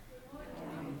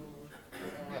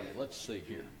let's see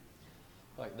here.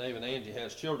 Like Dave and Angie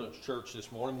has children's church this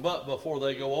morning, but before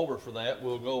they go over for that,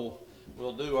 we'll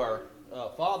do our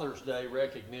Father's Day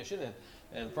recognition.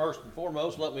 And first and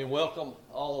foremost, let me welcome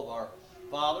all of our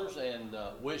fathers and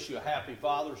wish you a happy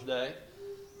Father's Day.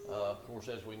 Of course,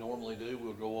 as we normally do,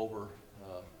 we'll go over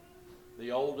the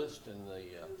oldest and the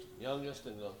youngest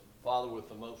and the father with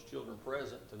the most children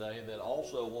present today, and then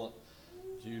also want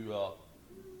to,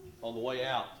 on the way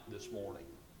out this morning,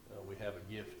 we have a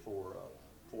gift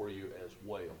for you as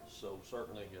well. So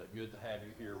certainly good to have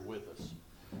you here with us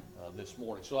this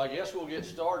morning. So I guess we'll get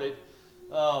started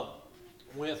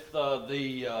with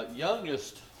the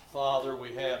youngest father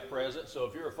we have present. So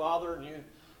if you're a father and you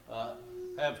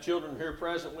have children here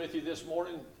present with you this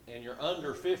morning and you're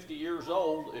under 50 years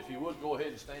old, if you would go ahead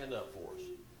and stand up for us.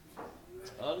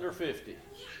 Under 50.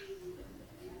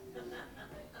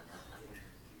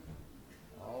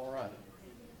 All right.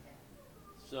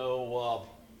 So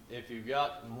if you've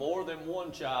got more than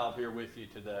one child here with you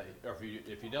today, or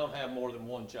if you don't have more than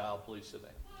one child, please sit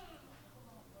down.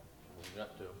 We've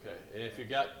got two, okay. If you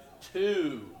got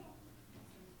two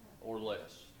or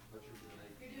less.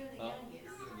 You're doing the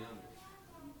youngest.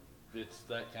 It's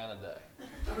that kind of day.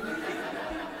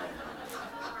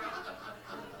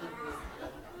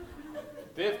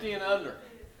 50 and under.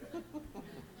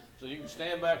 So you can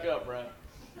stand back up, Brian.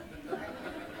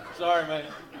 Sorry, man.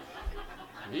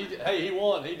 He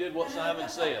won. He did what Simon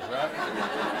said, right?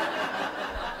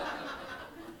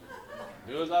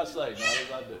 Do as I say, not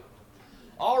as I do.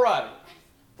 All righty.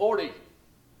 40. If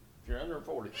you're under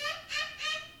 40.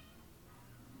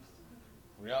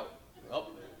 We got,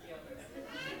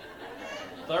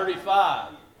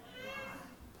 35.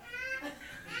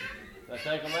 Did I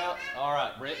take them out? All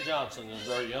right. Brent Johnson is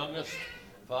our youngest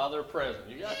father present.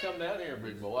 You got to come down here,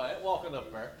 big boy. I ain't walking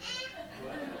up there.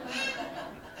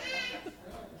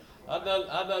 I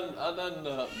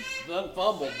done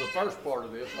fumbled the first part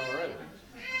of this already.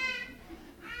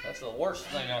 That's the worst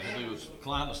thing I can do is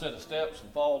climb a set of steps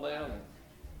and fall down.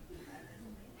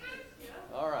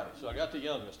 All right, so I got the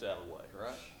youngest out of the way,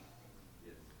 right?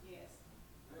 Yes.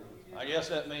 I guess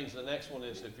that means the next one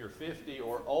is if you're 50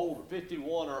 or older,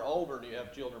 51 or older, and you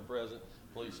have children present,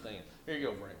 please stand. Here you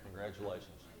go, Brent. Congratulations.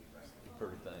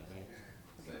 Pretty thing.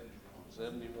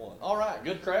 71. All right,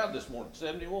 good crowd this morning.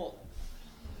 71.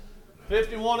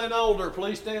 51 and older,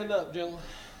 please stand up, gentlemen.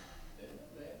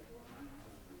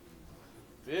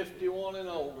 51 and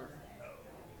older.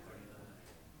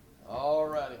 All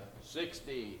righty.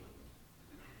 60.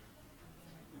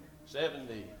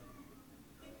 70.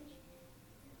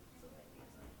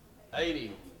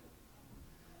 80.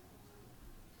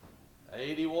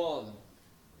 81.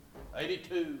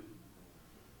 82.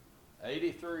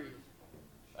 83.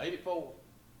 84.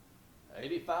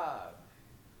 85.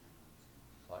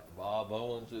 Like Bob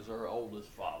Owens is our oldest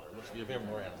father. Let's give him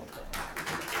a round of applause.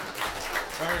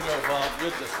 There you go, Bob.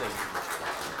 Good to see you.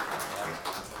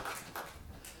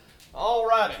 All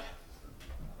righty.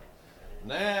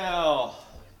 Now,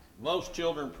 most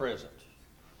children present.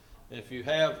 If you're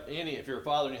a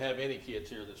father and you have any kids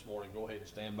here this morning, go ahead and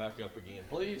stand back up again,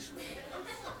 please.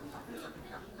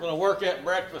 I'm going to work that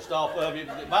breakfast off of you.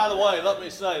 By the way, let me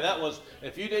say,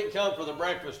 if you didn't come for the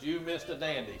breakfast, you missed a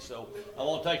dandy. So I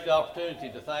want to take the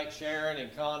opportunity to thank Sharon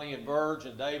and Connie and Burge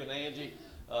and Dave and Angie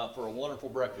for a wonderful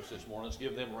breakfast this morning. Let's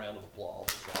give them a round of applause.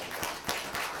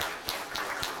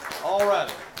 All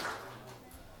righty.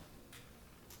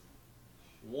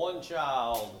 One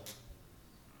child.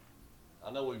 I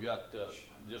know we've got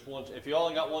just one. If you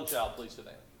only got one child, please sit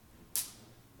down.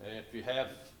 And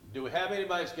do we have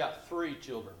anybody that's got 3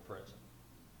 children present?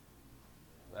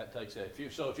 That takes that. If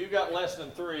you've got less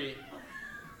than 3,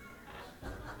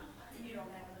 You don't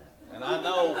have enough. and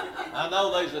I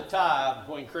know there's a tie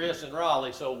between Chris and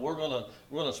Raleigh, so we're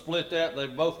gonna split that.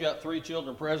 They've both got 3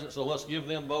 children present, so let's give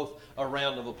them both a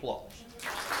round of applause.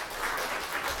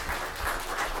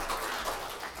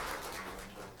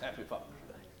 Happy Father's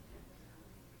Day.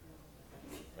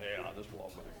 Yeah, I'll just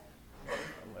walk back.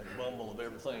 I make a bumble of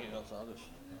everything else. I'll just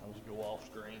go off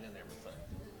screen and everything.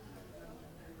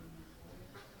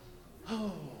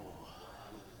 Oh.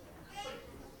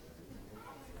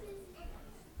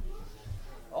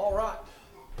 All right.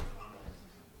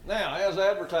 Now, as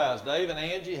advertised, Dave and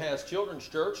Angie has children's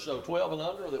church, so 12 and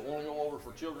under that want to go over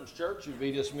for children's church, you'd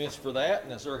be dismissed for that.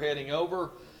 And as they're heading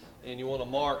over, and you want to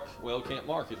mark, well, can't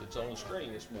mark it. It's on the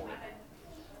screen this morning.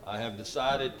 I have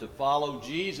decided to follow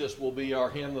Jesus will be our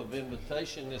hymn of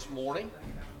invitation this morning.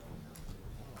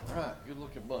 All right, good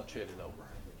looking bunch headed over.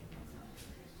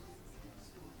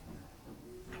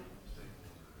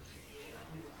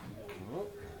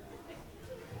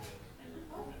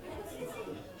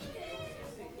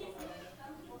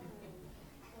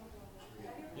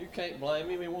 can't blame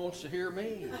him. He wants to hear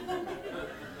me.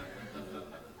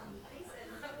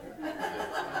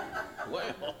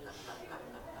 Well,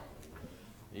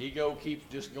 ego keeps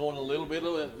just going a little bit,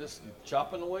 just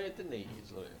chopping away at the knees.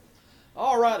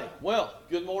 All righty. Well,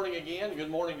 good morning again. Good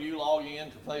morning to you logging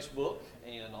in to Facebook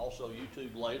and also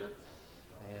YouTube later.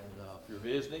 And if you're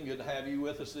visiting, good to have you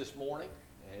with us this morning.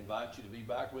 I invite you to be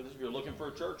back with us. If you're looking for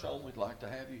a church home, we'd like to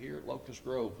have you here at Locust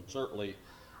Grove. And certainly,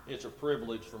 it's a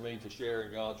privilege for me to share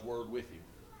God's Word with you.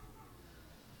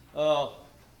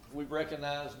 We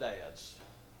recognize dads.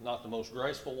 Not the most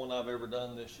graceful one I've ever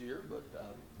done this year, but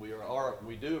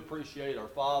we do appreciate our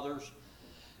fathers.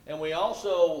 And we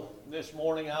also, this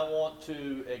morning, I want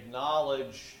to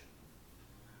acknowledge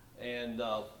and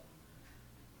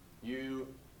you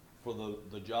for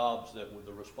the jobs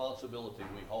the responsibility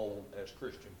we hold as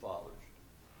Christian fathers,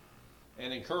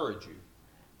 and encourage you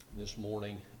this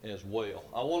morning as well.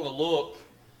 I want to look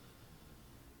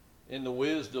in the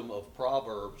wisdom of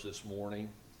Proverbs this morning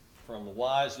from the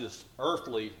wisest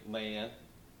earthly man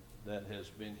that has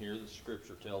been here. The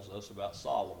Scripture tells us about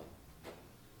Solomon.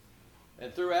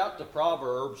 And throughout the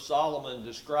Proverbs, Solomon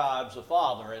describes a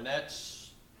father, and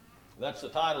that's the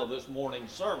title of this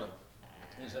morning's sermon,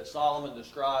 is that Solomon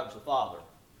describes a father.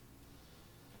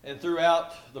 And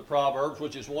throughout the Proverbs,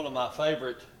 which is one of my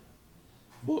favorite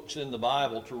books in the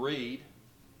Bible to read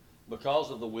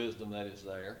because of the wisdom that is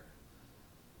there,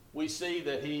 we see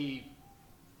that he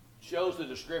shows the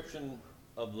description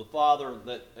of the father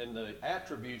and the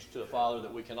attributes to a father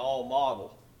that we can all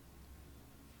model.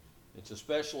 It's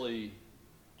especially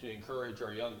to encourage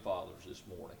our young fathers this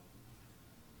morning.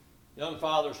 Young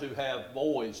fathers who have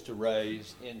boys to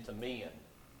raise into men.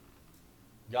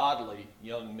 Godly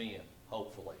young men,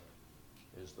 hopefully,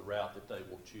 is the route that they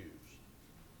will choose.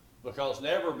 Because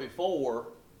never before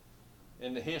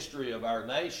in the history of our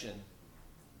nation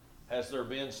has there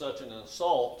been such an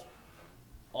assault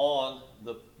on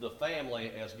the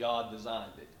family as God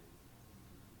designed it,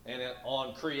 and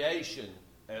on creation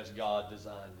as God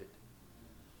designed it,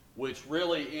 which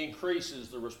really increases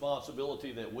the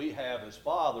responsibility that we have as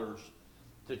fathers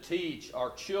to teach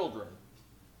our children,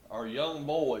 our young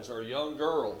boys, our young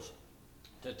girls,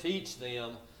 to teach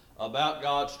them about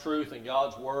God's truth and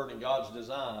God's Word and God's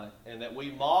design, and that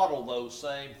we model those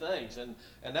same things. And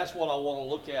that's what I want to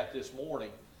look at this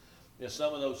morning, is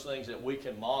some of those things that we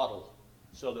can model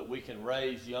so that we can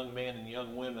raise young men and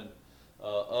young women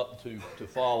up to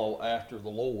follow after the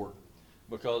Lord,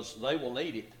 because they will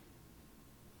need it.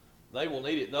 They will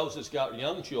need it. Those that's got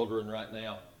young children right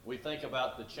now, we think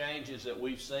about the changes that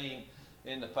we've seen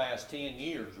in the past 10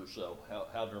 years or so,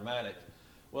 how dramatic.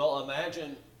 Well,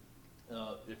 imagine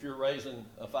if you're raising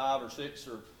a 5 or 6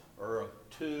 or a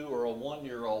 2 or a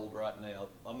 1-year-old right now.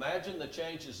 Imagine the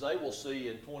changes they will see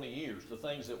in 20 years, the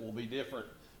things that will be different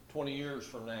 20 years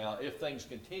from now if things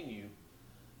continue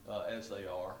as they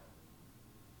are.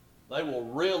 They will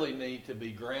really need to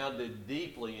be grounded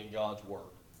deeply in God's Word,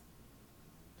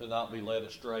 to not be led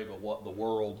astray by what the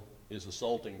world is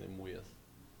assaulting them with.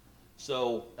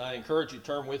 So I encourage you to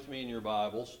turn with me in your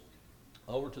Bibles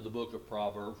over to the book of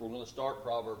Proverbs. We're going to start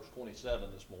Proverbs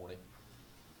 27 this morning.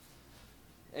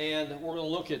 And we're going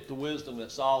to look at the wisdom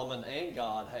that Solomon and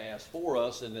God has for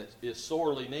us, and that is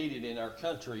sorely needed in our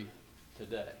country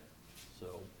today.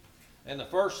 And the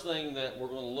first thing that we're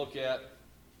going to look at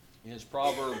is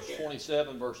Proverbs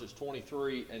 27, verses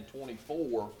 23 and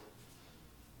 24,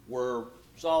 where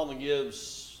Solomon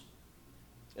gives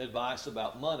advice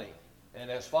about money.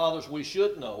 And as fathers, we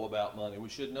should know about money. We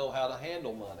should know how to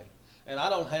handle money. And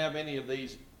I don't have any of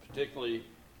these particularly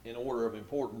in order of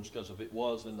importance, because if it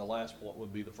was, then the last point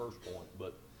would be the first point.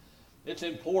 But it's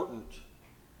important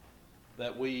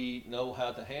that we know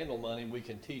how to handle money. We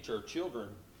can teach our children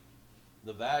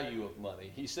the value of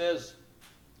money. He says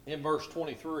in verse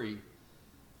 23,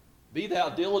 "Be thou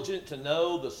diligent to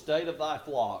know the state of thy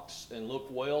flocks, and look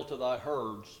well to thy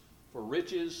herds, for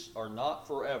riches are not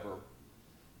forever,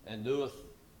 and doeth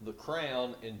the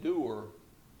crown endure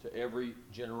to every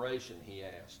generation," he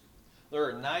asked. There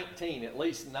are at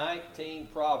least 19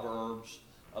 proverbs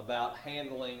about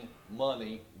handling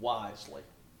money wisely.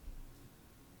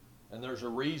 And there's a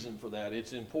reason for that.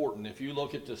 It's important. If you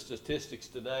look at the statistics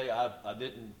today, I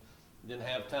didn't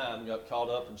have time, got caught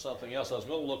up in something else. I was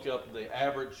going to look up the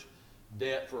average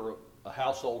debt for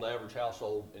average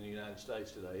household in the United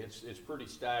States today. It's pretty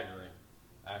staggering,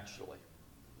 actually,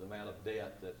 the amount of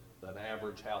debt that an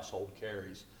average household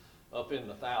carries, up in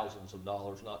the thousands of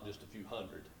dollars, not just a few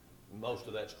hundred. Most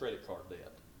of that's credit card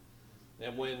debt.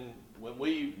 And when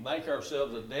we make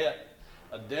ourselves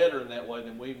a debtor in that way,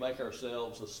 then we make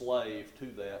ourselves a slave to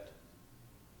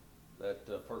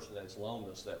that person that's loaned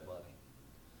us that money.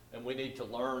 And we need to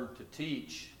learn to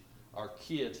teach our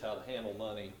kids how to handle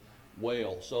money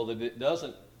well so that it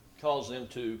doesn't cause them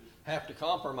to have to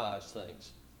compromise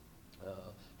things.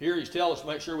 Here he's telling us to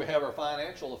make sure we have our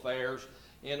financial affairs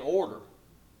in order.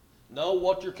 Know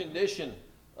what your condition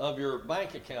of your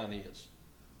bank account is.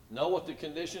 Know what the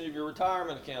condition of your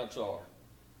retirement accounts are.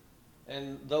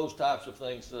 And those types of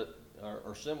things that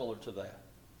are similar to that.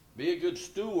 Be a good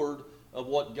steward of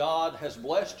what God has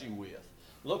blessed you with.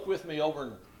 Look with me over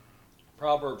in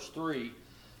Proverbs 3,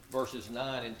 verses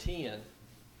 9 and 10.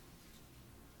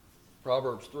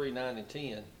 Proverbs 3, 9 and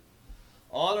 10.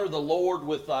 Honor the Lord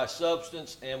with thy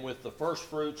substance and with the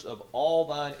firstfruits of all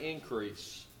thine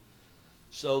increase,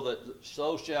 so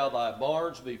shall thy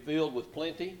barns be filled with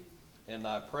plenty, and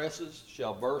thy presses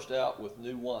shall burst out with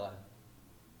new wine.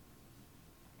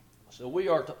 So we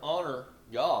are to honor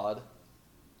God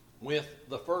with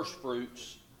the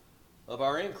firstfruits of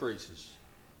our increases.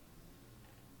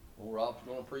 Well, Rob's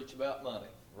going to preach about money.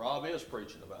 Rob is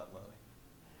preaching about money.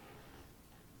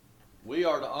 We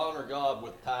are to honor God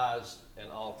with tithes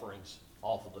and offerings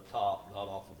off of the top, not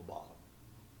off of the bottom.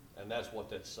 And that's what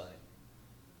that's saying.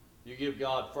 You give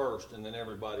God first and then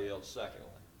everybody else secondly.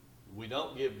 We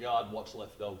don't give God what's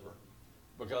left over,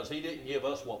 because he didn't give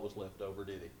us what was left over,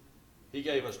 did he? He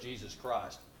gave us Jesus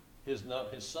Christ, his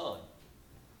son.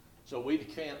 So we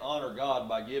can't honor God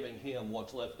by giving him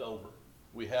what's left over.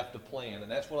 We have to plan.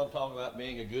 And that's what I'm talking about,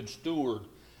 being a good steward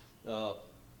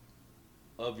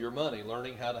of your money,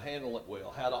 learning how to handle it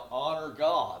well, how to honor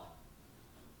God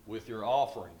with your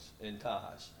offerings and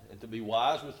tithes, and to be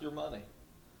wise with your money.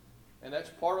 And that's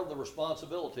part of the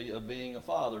responsibility of being a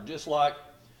father. Just like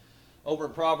over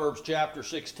in Proverbs chapter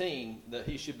 16, that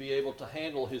he should be able to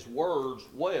handle his words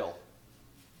well.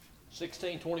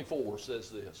 16:24 says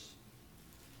this.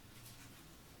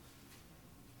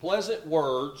 Pleasant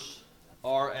words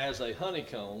are as a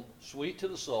honeycomb, sweet to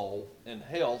the soul, and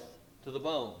health to the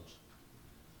bones.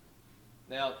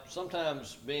 Now,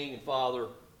 sometimes being a father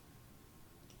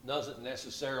doesn't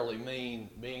necessarily mean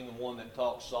being the one that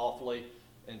talks softly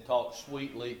and talks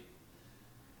sweetly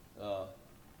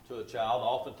to a child.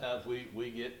 Oftentimes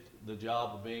we get the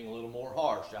job of being a little more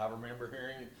harsh. I remember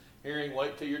hearing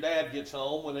wait till your dad gets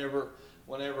home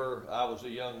whenever I was a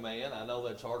young man. I know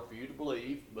that's hard for you to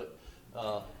believe, but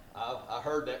I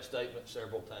heard that statement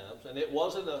several times. And it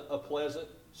wasn't a pleasant,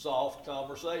 soft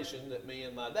conversation that me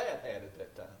and my dad had at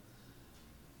that time.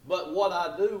 But what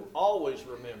I do always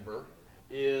remember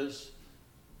is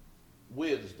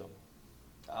wisdom.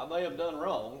 I may have done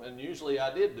wrong, and usually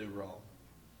I did do wrong.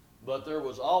 But there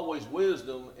was always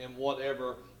wisdom in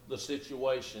whatever the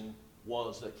situation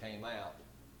was that came out.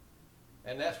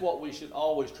 And that's what we should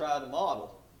always try to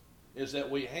model, is that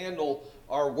we handle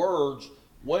our words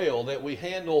well, that we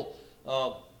handle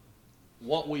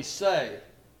what we say.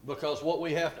 Because what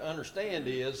we have to understand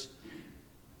is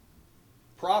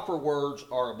proper words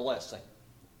are a blessing.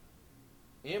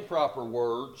 Improper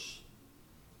words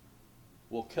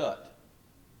will cut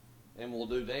and will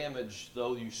do damage.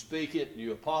 Though you speak it,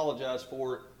 you apologize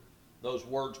for it, those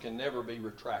words can never be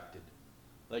retracted.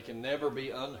 They can never be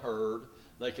unheard.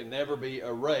 They can never be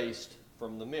erased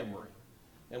from the memory.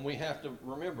 And we have to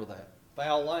remember that.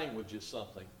 Foul language is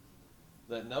something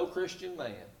that no Christian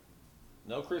man,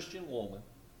 no Christian woman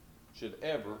should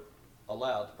ever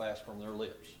allow to pass from their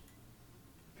lips.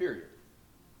 Period.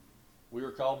 We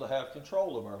are called to have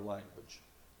control of our language.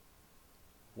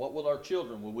 What with our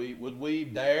children? Would we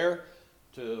dare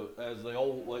to, as the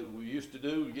old way we used to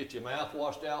do, get your mouth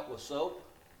washed out with soap?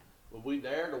 Would we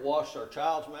dare to wash our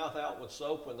child's mouth out with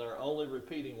soap when they're only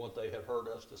repeating what they have heard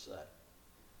us to say?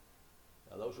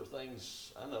 Now, those are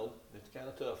things, I know, it's kind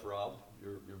of tough, Rob.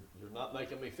 You're not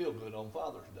making me feel good on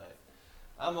Father's Day.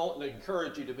 I'm wanting to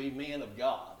encourage you to be men of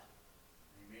God.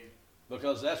 Amen.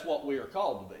 Because that's what we are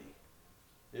called to be,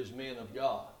 is men of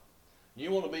God.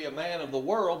 You want to be a man of the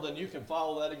world, then you can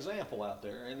follow that example out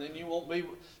there, and then you won't be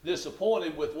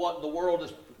disappointed with what the world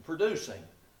is producing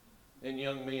in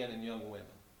young men and young women.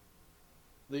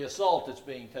 The assault that's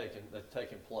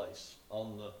taking place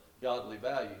on the godly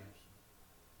values.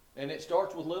 And it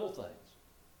starts with little things.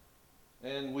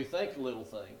 And we think little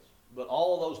things, but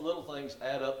all of those little things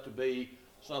add up to be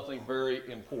something very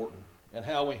important. And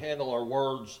how we handle our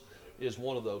words is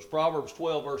one of those. Proverbs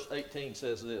 12 verse 18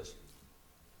 says this.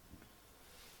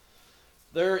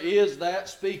 There is that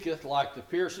speaketh like the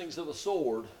piercings of a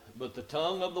sword, but the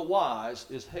tongue of the wise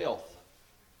is health.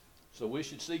 So we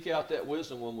should seek out that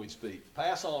wisdom when we speak.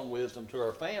 Pass on wisdom to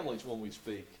our families when we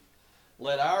speak.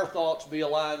 Let our thoughts be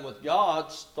aligned with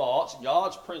God's thoughts,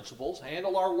 God's principles.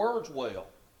 Handle our words well.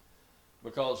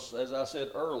 Because, as I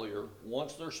said earlier,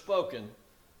 once they're spoken,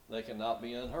 they cannot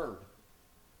be unheard.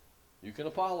 You can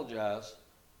apologize,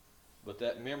 but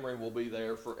that memory will be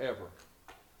there forever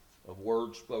of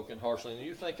words spoken harshly. And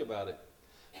you think about it.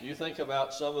 You think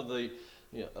about some of the,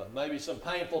 maybe some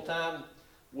painful time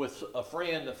with a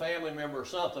friend, a family member, or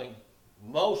something.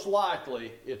 Most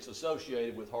likely, it's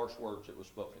associated with harsh words that were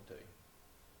spoken to you.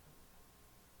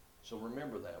 So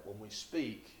remember that when we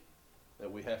speak,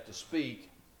 that we have to speak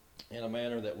in a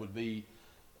manner that would be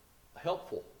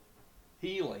helpful,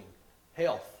 healing,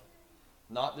 health,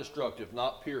 not destructive,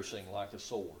 not piercing like a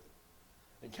sword.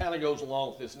 It kind of goes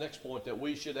along with this next point that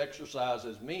we should exercise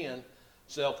as men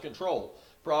self-control.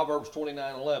 Proverbs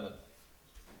 29:11.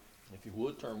 If you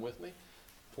would, turn with me.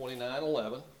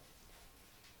 29:11.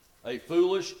 A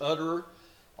foolish uttereth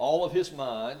all of his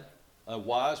mind, a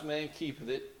wise man keepeth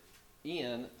it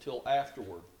in till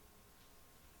afterward.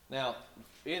 Now,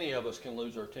 any of us can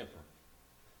lose our temper.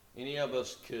 Any of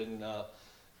us can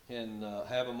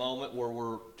have a moment where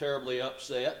we're terribly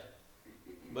upset,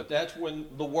 but that's when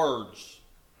the words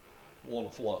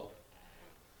want to flow.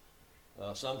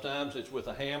 Sometimes it's with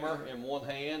a hammer in one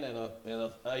hand and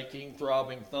an aching,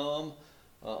 throbbing thumb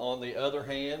on the other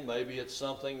hand. Maybe it's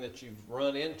something that you've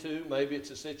run into. Maybe it's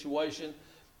a situation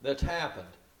that's happened.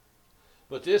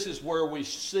 But this is where we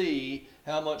see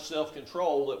how much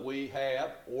self-control that we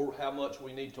have, or how much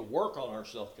we need to work on our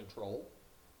self-control,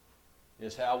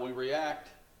 is how we react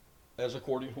as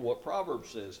according to what Proverbs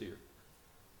says here.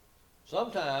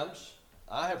 Sometimes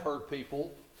I have heard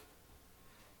people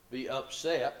be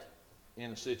upset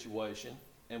in a situation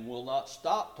and will not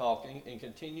stop talking and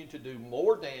continue to do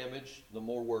more damage the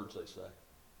more words they say.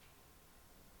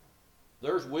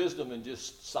 There's wisdom in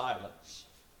just silence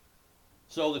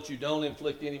so that you don't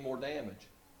inflict any more damage.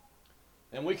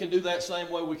 And we can do that same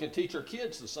way. We can teach our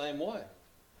kids the same way.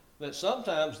 That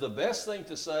sometimes the best thing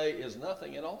to say is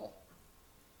nothing at all.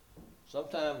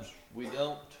 Sometimes we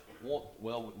don't want,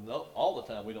 well, no, all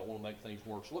the time we don't want to make things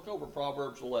worse. Look over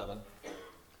Proverbs 11.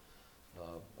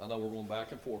 I know we're going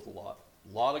back and forth a lot.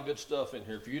 A lot of good stuff in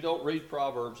here. If you don't read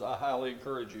Proverbs, I highly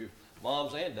encourage you,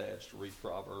 moms and dads, to read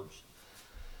Proverbs.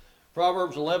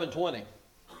 Proverbs 11:20.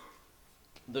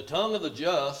 The tongue of the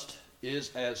just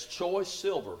is as choice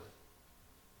silver.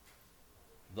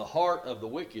 The heart of the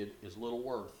wicked is little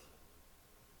worth.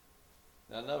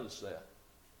 Now notice that.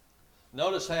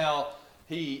 Notice how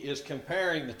he is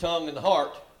comparing the tongue and the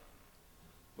heart,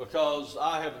 because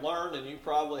I have learned, and you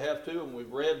probably have too, and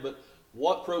we've read, but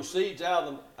what proceeds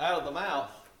out of the mouth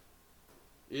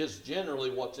is generally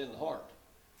what's in the heart.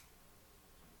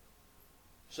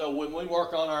 So when we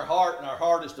work on our heart, and our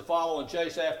heart is to follow and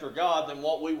chase after God, then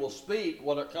what we will speak,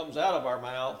 what it comes out of our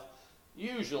mouth,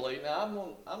 usually,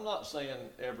 now I'm not saying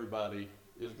everybody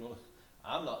is going to,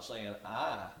 I'm not saying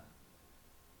I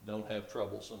don't have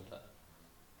trouble sometimes.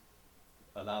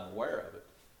 And I'm aware of it.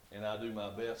 And I do my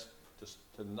best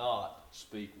to not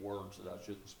speak words that I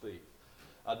shouldn't speak.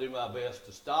 I do my best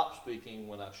to stop speaking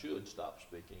when I should stop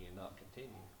speaking and not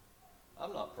continue.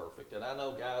 I'm not perfect, and I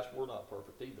know, guys, we're not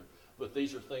perfect either. But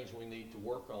these are things we need to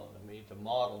work on, and we need to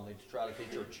model, and need to try to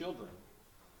teach our children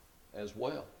as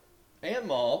well. And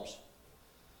moms.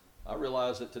 I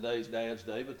realize that today's Dad's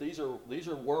Day, but these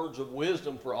are words of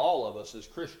wisdom for all of us as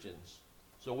Christians.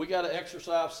 So we got to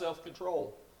exercise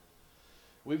self-control.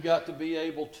 We've got to be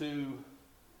able to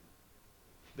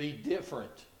be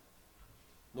different.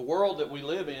 The world that we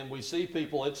live in, we see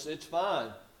people, it's fine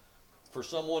for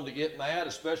someone to get mad,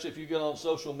 especially if you get on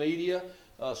social media.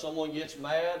 Someone gets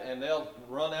mad and they'll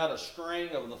run out a string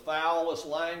of the foulest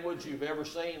language you've ever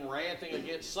seen, ranting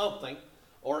against something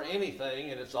or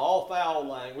anything, and it's all foul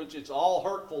language, it's all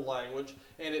hurtful language,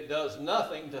 and it does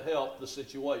nothing to help the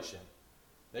situation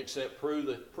except prove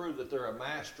that they're a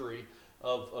mastery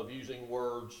of using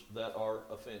words that are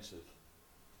offensive.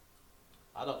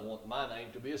 I don't want my name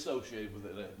to be associated with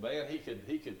it. Man,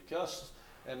 he could cuss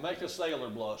and make a sailor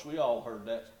blush. We all heard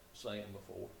that saying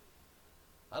before.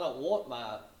 I don't want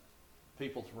my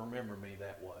people to remember me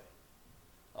that way.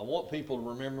 I want people to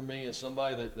remember me as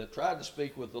somebody that tried to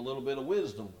speak with a little bit of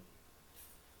wisdom.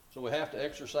 So we have to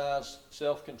exercise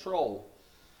self-control.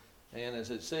 And as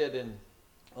it said in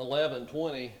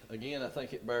 11:20, again, I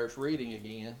think it bears reading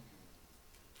again.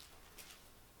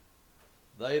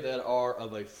 They that are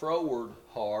of a froward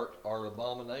heart are an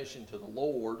abomination to the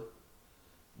Lord,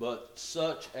 but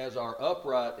such as are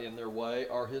upright in their way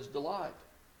are his delight.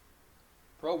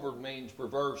 Froward means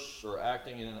perverse or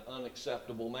acting in an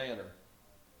unacceptable manner,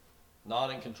 not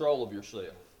in control of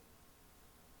yourself.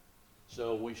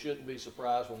 So we shouldn't be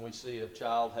surprised when we see a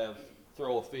child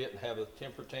throw a fit and have a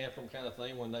temper tantrum kind of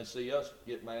thing when they see us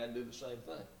get mad and do the same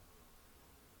thing.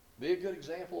 Be a good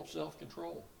example of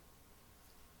self-control.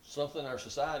 Something our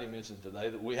society mentions today,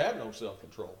 that we have no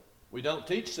self-control. We don't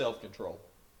teach self-control.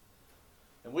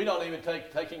 And we don't even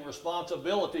taking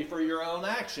responsibility for your own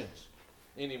actions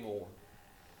anymore.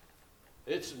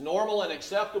 It's normal and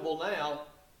acceptable now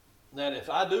that if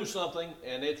I do something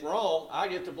and it's wrong, I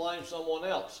get to blame someone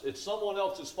else. It's someone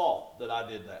else's fault that I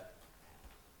did that.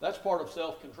 That's part of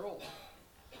self-control,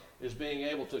 is being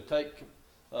able to take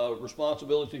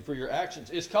responsibility for your actions.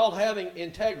 It's called having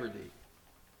integrity.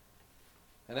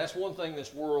 And that's one thing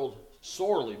this world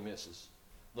sorely misses.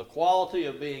 The quality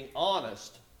of being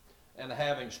honest and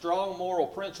having strong moral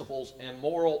principles and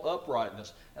moral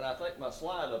uprightness. And I think my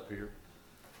slide up here,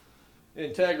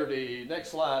 integrity,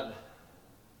 next slide.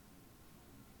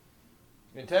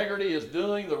 Integrity is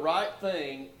doing the right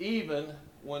thing even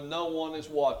when no one is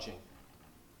watching.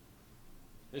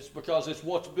 It's because it's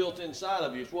what's built inside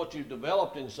of you. It's what you've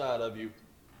developed inside of you.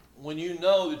 When you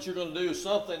know that you're going to do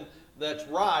something that's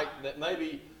right, that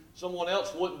maybe someone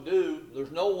else wouldn't do,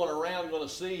 there's no one around going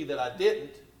to see that I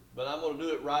didn't, but I'm going to do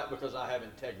it right because I have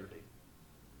integrity.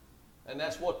 And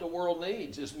that's what the world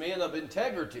needs, is men of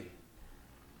integrity.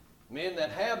 Men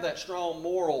that have that strong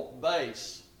moral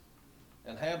base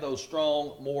and have those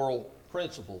strong moral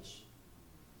principles.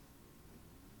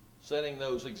 Setting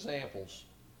those examples.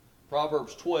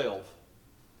 Proverbs 12,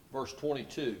 verse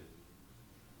 22.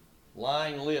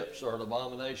 Lying lips are an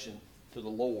abomination to the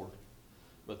Lord,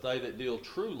 but they that deal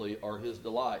truly are his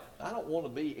delight. I don't want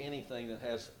to be anything that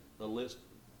has a list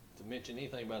to mention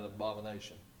anything about an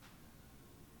abomination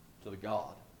to the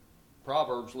God.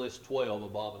 Proverbs lists 12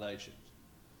 abominations.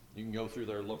 You can go through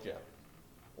there and look at it.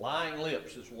 Lying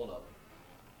lips is one of them.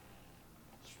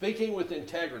 Speaking with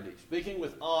integrity, speaking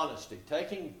with honesty,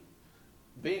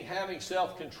 having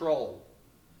self-control,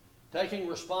 taking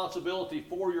responsibility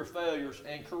for your failures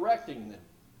and correcting them.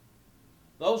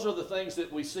 Those are the things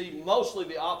that we see mostly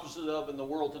the opposite of in the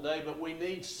world today, but we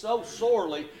need so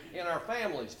sorely in our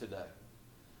families today.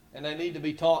 And they need to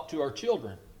be taught to our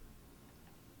children.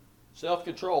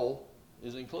 Self-control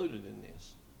is included in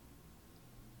this.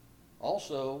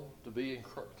 Also, to be in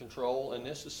control, and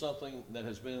this is something that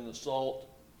has been an assault,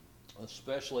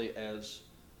 especially as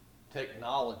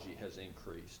technology has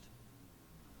increased.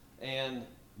 And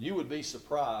you would be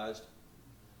surprised.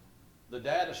 The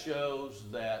data shows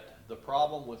that the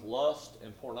problem with lust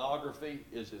and pornography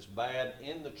is as bad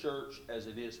in the church as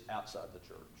it is outside the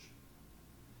church.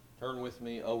 Turn with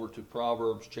me over to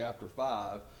Proverbs chapter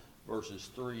 5, verses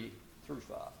 3 through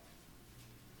 5.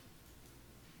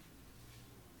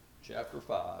 Chapter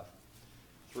 5,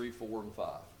 3, 4, and 5.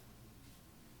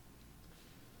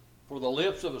 For the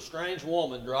lips of a strange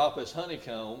woman drop as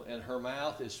honeycomb, and her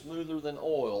mouth is smoother than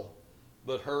oil,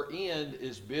 but her end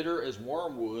is bitter as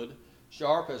wormwood,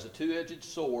 sharp as a two-edged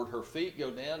sword. Her feet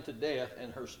go down to death,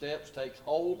 and her steps take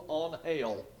hold on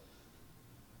hell.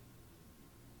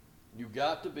 You've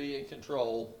got to be in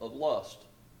control of lust,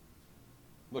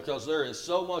 because there is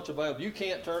so much available. You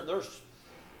can't turn, there's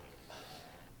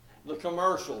the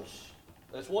commercials.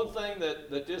 That's one thing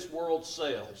that this world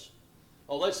sells.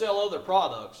 Oh, they sell other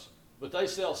products, but they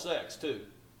sell sex too.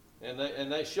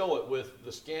 And they show it with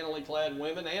the scantily clad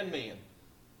women and men.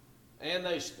 And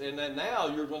then now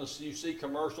you see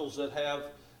commercials that have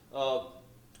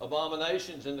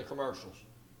abominations in the commercials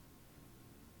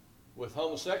with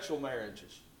homosexual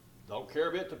marriages. Don't care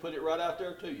a bit to put it right out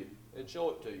there to you and show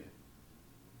it to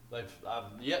you. I've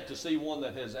yet to see one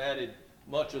that has added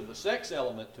much of the sex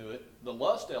element to it, the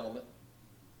lust element.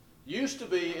 Used to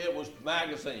be it was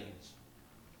magazines.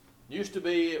 Used to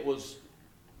be it was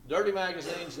dirty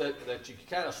magazines that you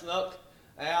kind of snuck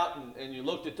out and you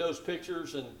looked at those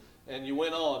pictures and you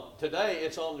went on. Today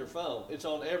it's on your phone. It's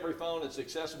on every phone. It's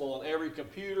accessible on every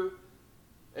computer.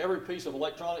 Every piece of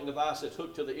electronic device that's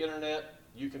hooked to the internet,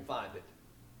 you can find it.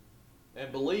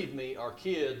 And believe me, our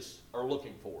kids are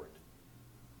looking for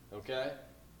it. Okay?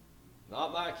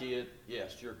 Not my kid.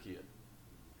 Yes, your kid.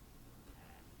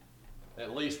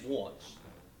 At least once.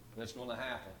 That's going to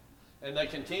happen. And they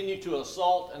continue to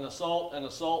assault and assault and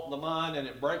assault the mind, and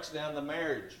it breaks down the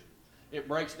marriage. It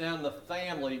breaks down the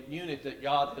family unit that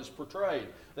God has portrayed,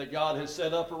 that God has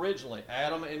set up originally,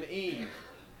 Adam and Eve.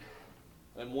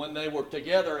 And when they were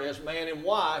together as man and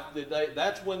wife,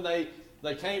 that's when they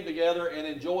came together and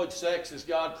enjoyed sex as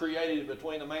God created it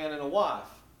between a man and a wife.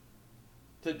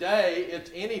 Today,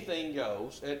 it's anything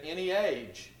goes at any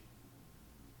age.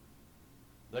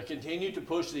 They continue to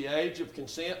push the age of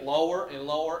consent lower and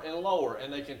lower and lower.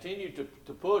 And they continue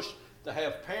to push to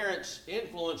have parents'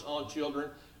 influence on children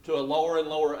to a lower and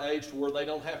lower age to where they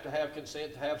don't have to have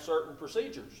consent to have certain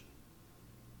procedures.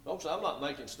 Don't Folks, I'm not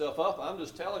making stuff up. I'm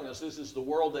just telling us this is the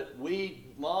world that we,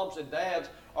 moms and dads,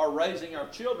 are raising our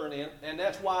children in, and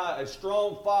that's why a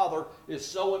strong father is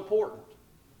so important.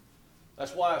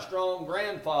 That's why a strong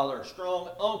grandfather, a strong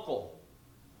uncle,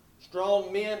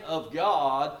 strong men of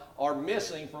God are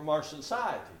missing from our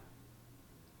society.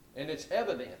 And it's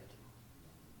evident.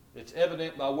 It's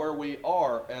evident by where we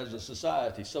are as a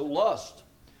society. So lust.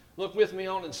 Look with me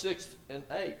on in 6 and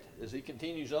 8 as he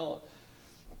continues on.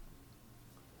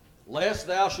 Lest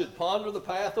thou should ponder the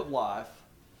path of life,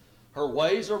 her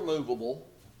ways are movable,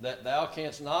 that thou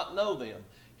canst not know them.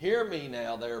 Hear me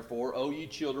now, therefore, O ye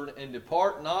children, and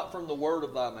depart not from the word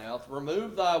of thy mouth.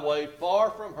 Remove thy way far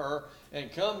from her,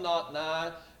 and come not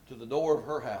nigh to the door of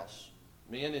her house.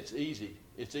 Men, it's easy.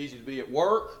 It's easy to be at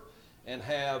work and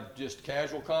have just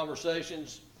casual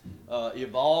conversations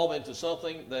evolve into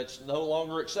something that's no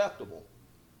longer acceptable.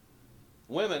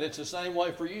 Women, it's the same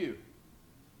way for you.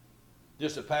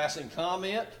 Just a passing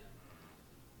comment,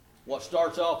 what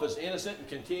starts off as innocent and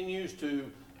continues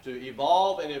to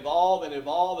evolve and evolve and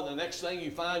evolve, and the next thing you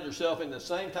find yourself in the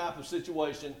same type of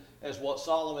situation as what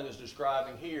Solomon is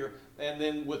describing here, and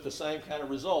then with the same kind of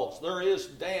results. There is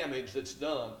damage that's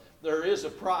done. There is a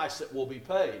price that will be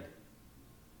paid.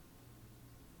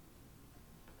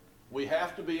 We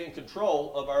have to be in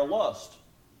control of our lust.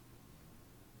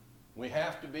 We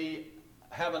have to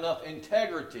have enough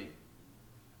integrity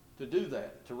to do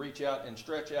that, to reach out and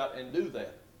stretch out and do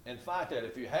that and fight that.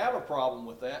 If you have a problem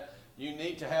with that, you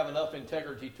need to have enough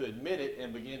integrity to admit it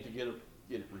and begin to get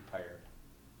it repaired,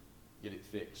 get it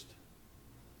fixed.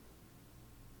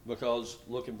 Because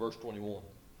look in verse 21.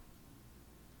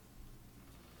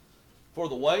 For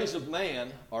the ways of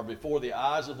man are before the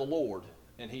eyes of the Lord,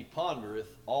 and he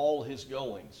pondereth all his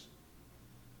goings,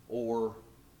 or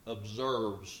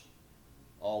observes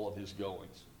all of his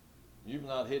goings. You've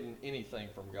not hidden anything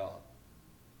from God.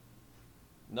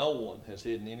 No one has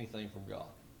hidden anything from God.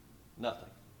 Nothing.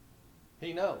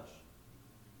 He knows.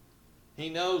 He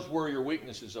knows where your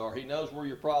weaknesses are. He knows where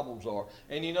your problems are.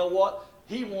 And you know what?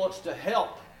 He wants to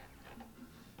help.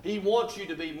 He wants you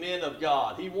to be men of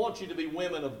God. He wants you to be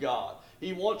women of God.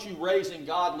 He wants you raising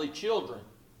godly children.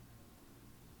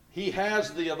 He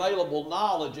has the available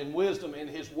knowledge and wisdom in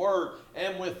His Word,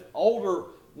 and with older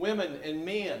women and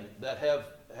men that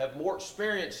have more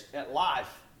experience at life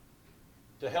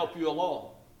to help you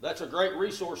along. That's a great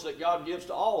resource that God gives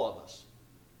to all of us.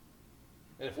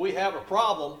 And if we have a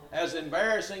problem, as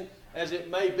embarrassing as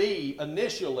it may be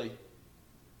initially,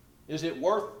 is it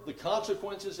worth the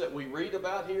consequences that we read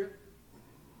about here?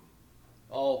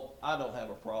 Oh, I don't have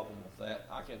a problem with that.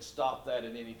 I can stop that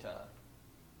at any time.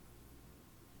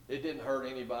 It didn't hurt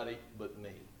anybody but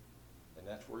me. And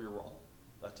that's where you're wrong.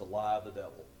 That's a lie of the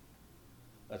devil.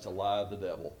 That's a lie of the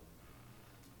devil.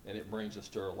 And it brings us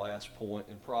to our last point,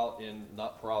 and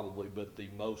not probably, but the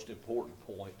most important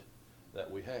point that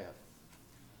we have.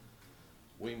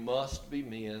 We must be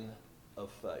men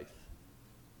of faith.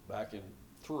 Back in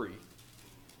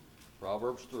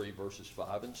Proverbs 3, verses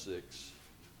 5 and 6.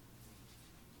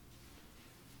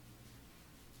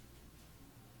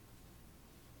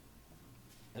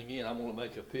 Again, I'm going to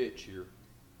make a pitch here.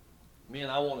 Men,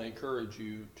 I want to encourage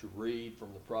you to read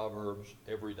from the Proverbs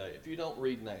every day. If you don't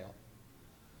read now,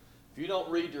 if you don't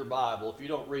read your Bible, if you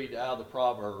don't read out of the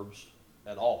Proverbs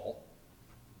at all,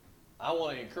 I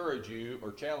want to encourage you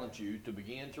or challenge you to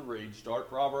begin to read. Start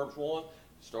Proverbs 1,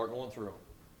 start going through them.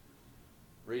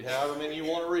 Read however many you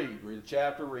want to read. Read a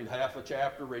chapter, read half a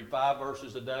chapter, read 5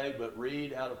 verses a day, but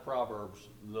read out of Proverbs.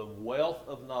 The wealth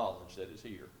of knowledge that is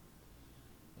here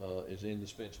is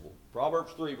indispensable.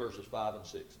 Proverbs 3, verses 5 and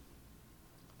 6.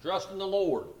 Trust in the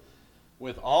Lord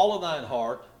with all of thine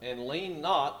heart, and lean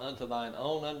not unto thine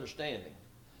own understanding.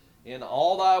 In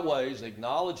all thy ways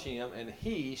acknowledge him, and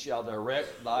he shall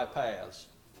direct thy paths.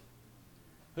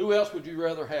 Who else would you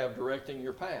rather have directing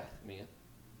your path, men?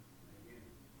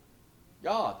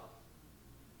 God.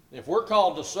 If we're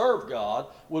called to serve God,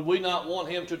 would we not want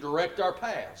him to direct our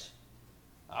paths?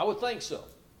 I would think so.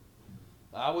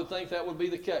 I would think that would be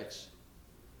the case.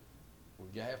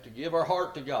 We have to give our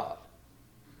heart to God.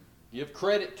 Give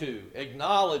credit to,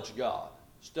 acknowledge God.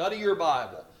 Study your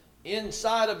Bible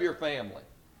inside of your family.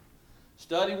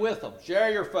 Study with them. Share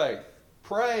your faith.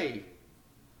 Pray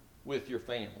with your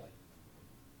family.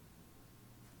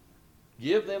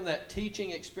 Give them that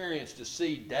teaching experience to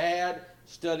see Dad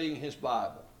studying his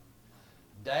Bible.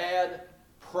 Dad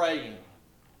praying.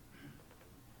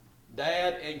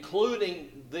 Dad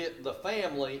including the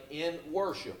family in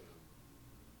worship.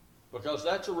 Because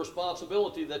that's a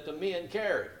responsibility that the men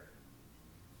carry.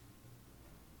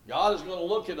 God is going to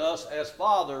look at us as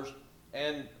fathers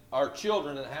and our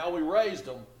children and how we raised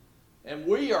them And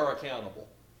we are accountable.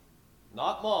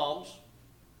 Not moms,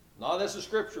 not as the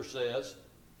scripture says,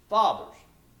 fathers.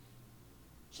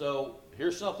 So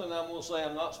here's something I'm going to say.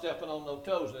 I'm not stepping on no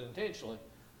toes intentionally.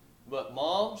 But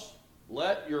moms,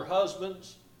 let your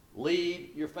husbands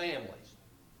lead your families.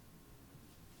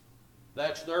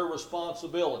 That's their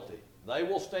responsibility. They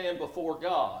will stand before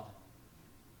God,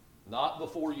 not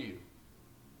before you.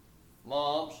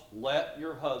 Moms, let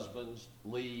your husbands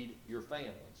lead your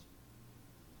families.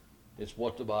 It's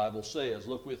what the Bible says.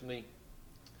 Look with me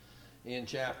in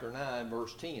chapter 9,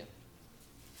 verse 10.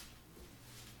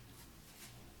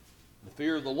 The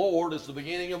fear of the Lord is the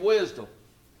beginning of wisdom,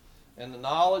 and the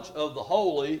knowledge of the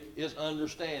holy is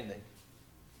understanding.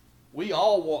 We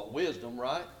all want wisdom,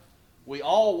 right? We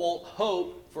all want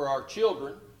hope for our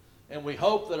children, and we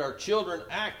hope that our children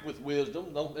act with wisdom.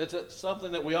 It's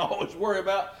something that we always worry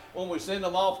about when we send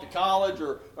them off to college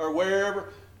or wherever.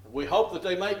 We hope that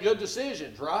they make good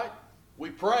decisions, right? We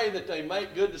pray that they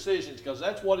make good decisions because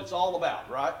that's what it's all about,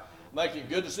 right? Making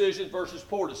good decisions versus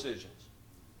poor decisions.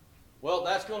 Well,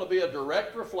 that's going to be a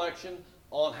direct reflection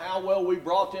on how well we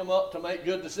brought them up to make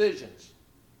good decisions.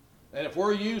 And if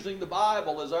we're using the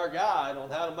Bible as our guide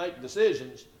on how to make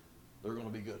decisions, they're going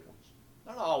to be good ones.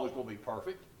 They're not always going to be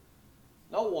perfect.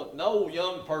 No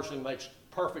young person makes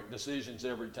perfect decisions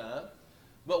every time.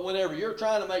 But whenever you're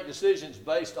trying to make decisions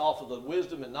based off of the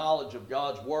wisdom and knowledge of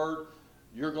God's Word,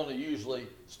 you're going to usually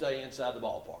stay inside the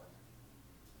ballpark.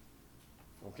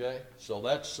 Okay? So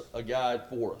that's a guide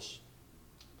for us.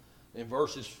 In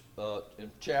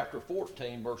chapter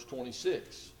 14, verse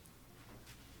 26.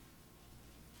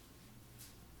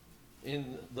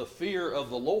 In the fear of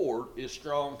the Lord is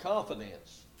strong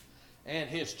confidence, and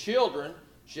his children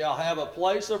shall have a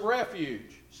place of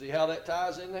refuge. See how that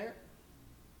ties in there?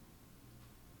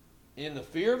 In the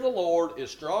fear of the Lord is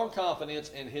strong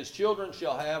confidence, and his children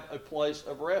shall have a place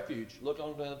of refuge. Look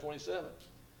on down to 27.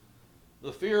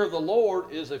 The fear of the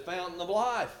Lord is a fountain of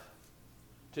life,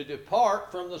 to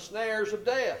depart from the snares of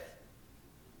death.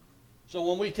 So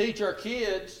when we teach our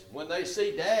kids, when they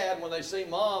see dad, when they see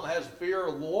mom has fear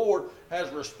of the Lord, has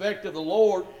respect of the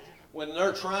Lord, when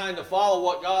they're trying to follow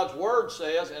what God's Word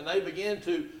says, and they begin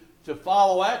to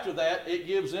follow after that, it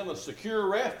gives them a secure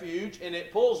refuge, and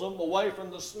it pulls them away from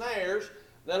the snares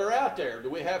that are out there. Do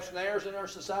we have snares in our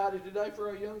society today for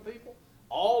our young people?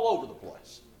 All over the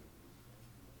place.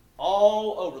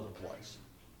 All over the place.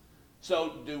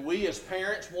 So do we as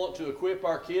parents want to equip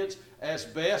our kids as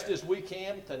best as we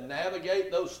can to navigate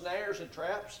those snares and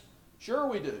traps? Sure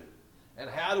we do. And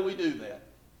how do we do that?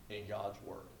 In God's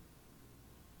Word.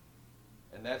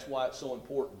 And that's why it's so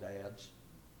important, dads,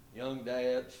 young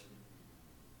dads,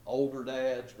 older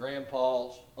dads,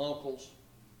 grandpas, uncles.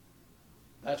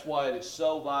 That's why it is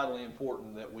so vitally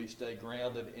important that we stay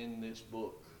grounded in this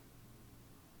book,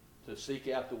 to seek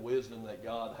out the wisdom that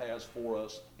God has for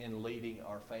us in leading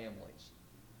our families.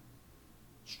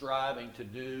 Striving to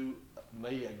do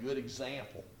me a good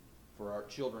example for our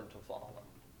children to follow.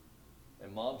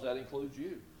 And moms, that includes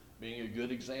you, being a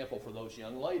good example for those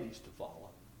young ladies to follow.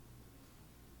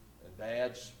 And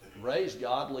dads, raise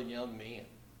godly young men.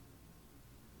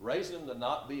 Raise them to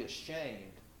not be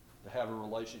ashamed to have a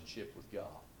relationship with God.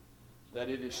 That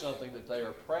it is something that they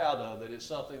are proud of, that it's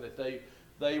something that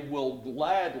they will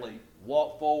gladly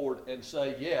walk forward and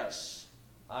say, yes,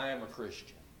 I am a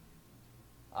Christian.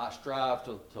 I strive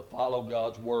to follow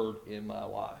God's Word in my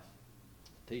life.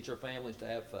 Teach our families to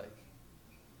have faith.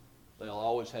 They'll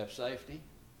always have safety,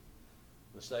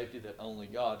 the safety that only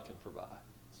God can provide.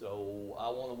 So I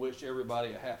want to wish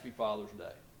everybody a happy Father's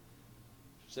Day.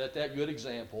 Set that good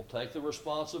example. Take the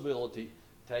responsibility.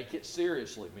 Take it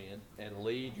seriously, men, and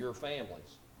lead your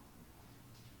families.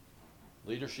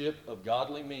 Leadership of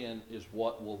godly men is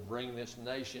what will bring this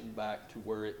nation back to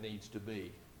where it needs to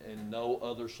be. And no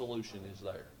other solution is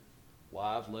there.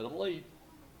 Wives, let them lead.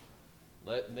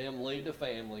 Let them lead the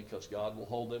family because God will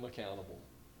hold them accountable.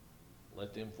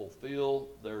 Let them fulfill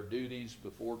their duties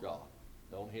before God.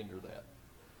 Don't hinder that.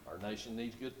 Our nation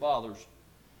needs good fathers.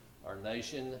 Our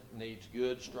nation needs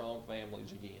good, strong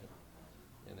families again.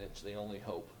 And it's the only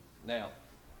hope. Now,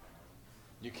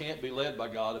 you can't be led by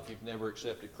God if you've never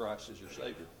accepted Christ as your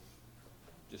Savior.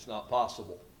 It's not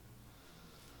possible.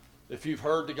 If you've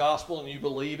heard the gospel and you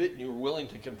believe it and you're willing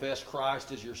to confess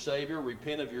Christ as your Savior,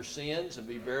 repent of your sins and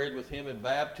be buried with Him in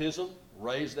baptism,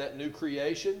 raise that new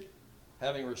creation,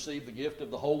 having received the gift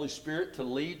of the Holy Spirit to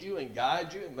lead you and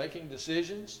guide you in making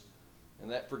decisions,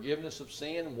 and that forgiveness of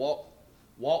sin, and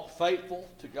walk faithful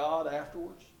to God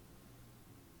afterwards.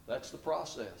 That's the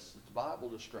process that the Bible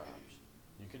describes.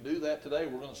 You can do that today.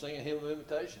 We're going to sing a hymn of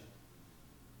invitation.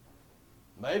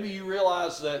 Maybe you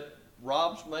realize that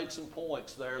Rob's made some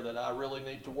points there that I really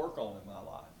need to work on in my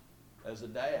life. As a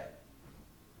dad,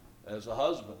 as a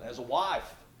husband, as a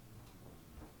wife.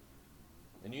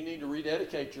 And you need to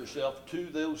rededicate yourself to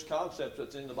those concepts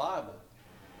that's in the Bible.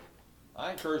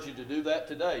 I encourage you to do that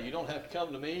today. You don't have to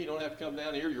come to me. You don't have to come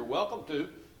down here. You're welcome to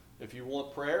if you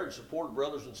want prayer and support of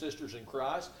brothers and sisters in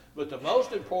Christ. But the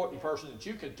most important person that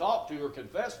you can talk to or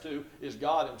confess to is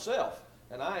God himself.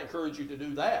 And I encourage you to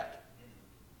do that.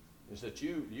 Is that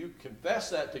you confess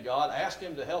that to God, ask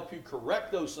him to help you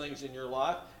correct those things in your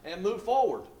life and move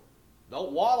forward.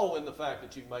 Don't wallow in the fact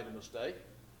that you've made a mistake,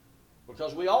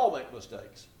 because we all make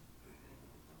mistakes.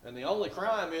 And the only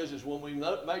crime is when we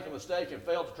make a mistake and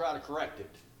fail to try to correct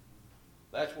it.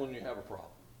 That's when you have a problem.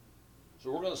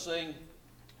 So we're going to sing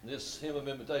this hymn of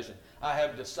invitation. I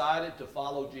have decided to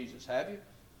follow Jesus. Have you?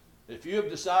 If you have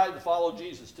decided to follow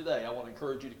Jesus today, I want to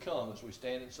encourage you to come as we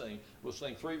stand and sing. We'll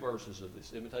sing 3 verses of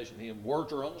this invitation hymn.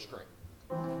 Words are on the screen.